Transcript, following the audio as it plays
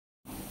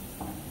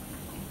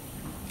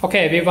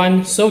Okay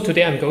everyone, so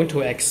today I'm going to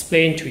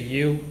explain to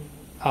you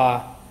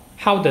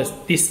how the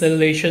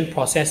distillation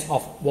process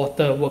of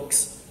water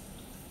works.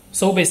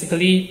 So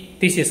basically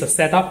this is a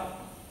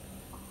setup.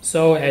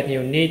 So and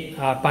you need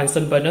a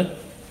Bunsen burner.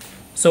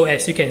 So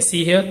as you can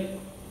see here,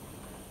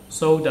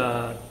 so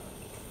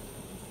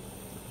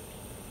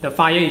the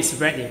fire is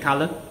red in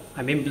color,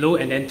 I mean blue,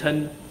 and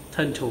then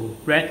turn to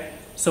red,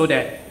 so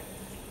that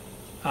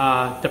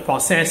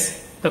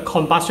the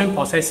combustion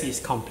process is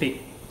complete,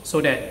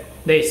 so that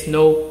there is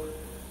no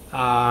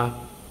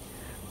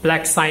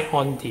black side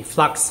on the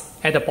flux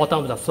at the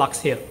bottom of the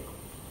flux here.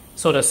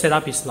 So the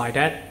setup is like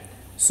that.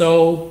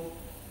 So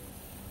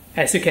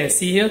as you can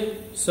see here,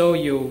 so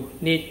you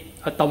need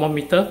a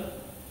thermometer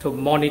to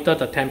monitor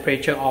the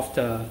temperature of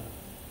the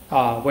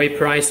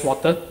vaporized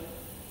water.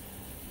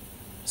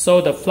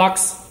 So the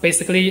flux,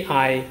 basically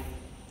I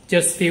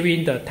just fill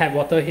in the tap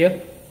water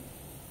here.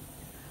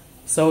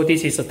 So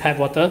this is the tap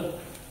water.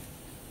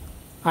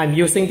 I'm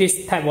using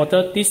this tap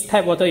water. This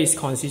tap water is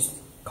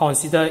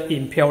considered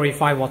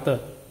impurified water.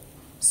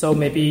 So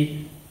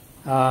maybe,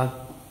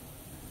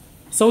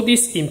 so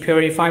this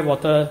impurified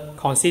water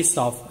consists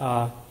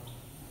of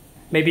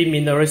maybe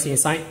minerals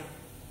inside,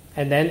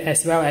 and then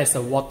as well as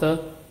the water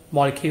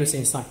molecules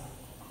inside.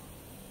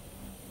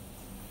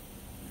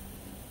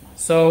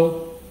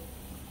 So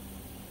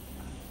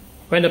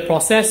when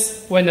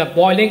the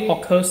boiling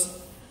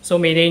occurs, so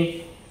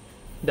meaning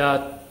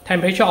the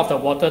temperature of the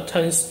water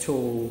turns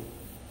to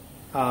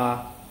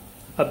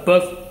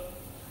above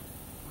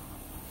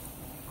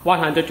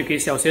 100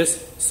 degrees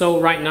Celsius. So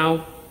right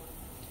now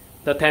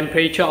the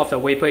temperature of the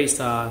vapor is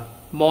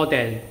more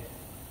than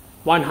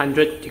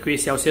 100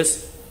 degrees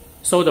Celsius.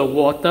 So the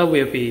water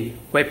will be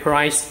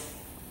vaporized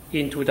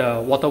into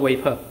the water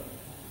vapor.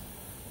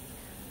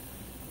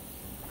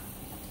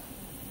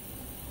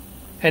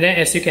 And then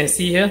as you can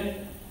see here,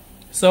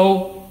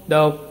 so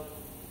the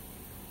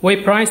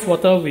vaporized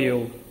water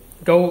will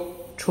go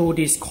through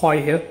this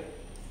coil here.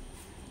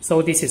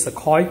 So this is a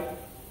coil,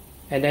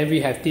 and then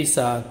we have this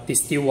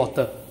distilled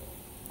water.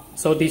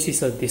 So this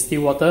is a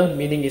distilled water,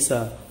 meaning it's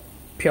a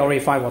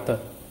purified water.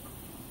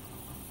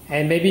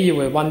 And maybe you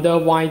will wonder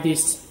why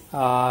this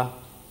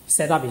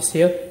setup is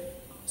here.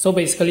 So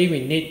basically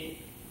we need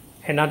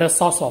another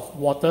source of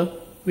water,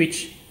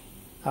 which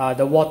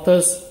the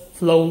waters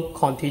flow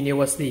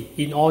continuously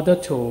in order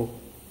to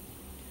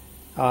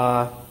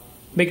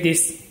make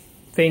this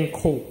thing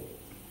cool.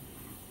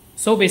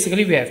 So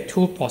basically we have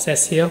two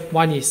processes here.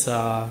 One is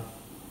a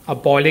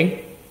boiling.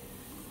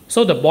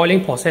 So the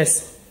boiling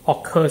process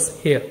occurs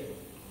here.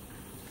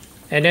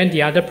 And then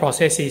the other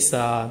process is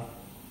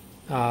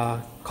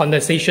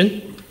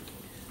condensation.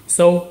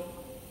 So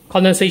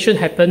condensation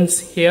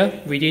happens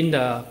here within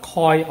the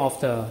coil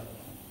of the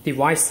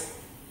device.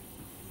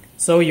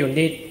 So you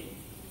need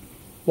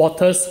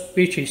waters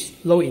which is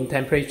low in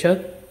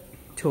temperature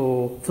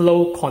to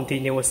flow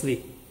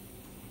continuously.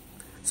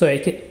 So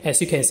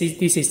as you can see,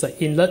 this is the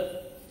inlet,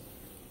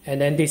 and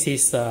then this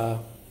is the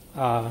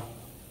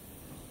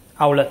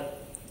outlet.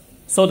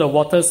 So the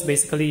waters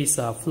basically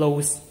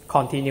flows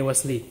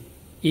continuously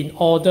in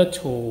order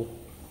to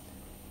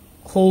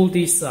cool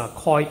this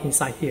coil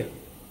inside here.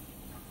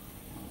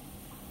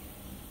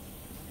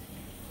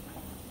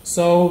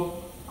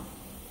 So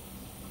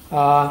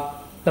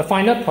the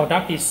final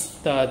product is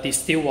the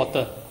distilled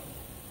water.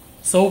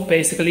 So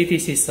basically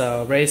this is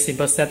a very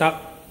simple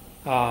setup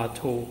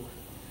to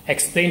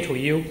explain to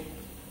you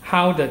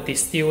how the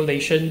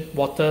distillation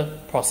water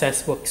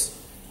process works.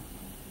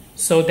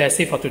 So that's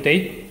it for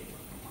today.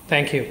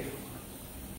 Thank you.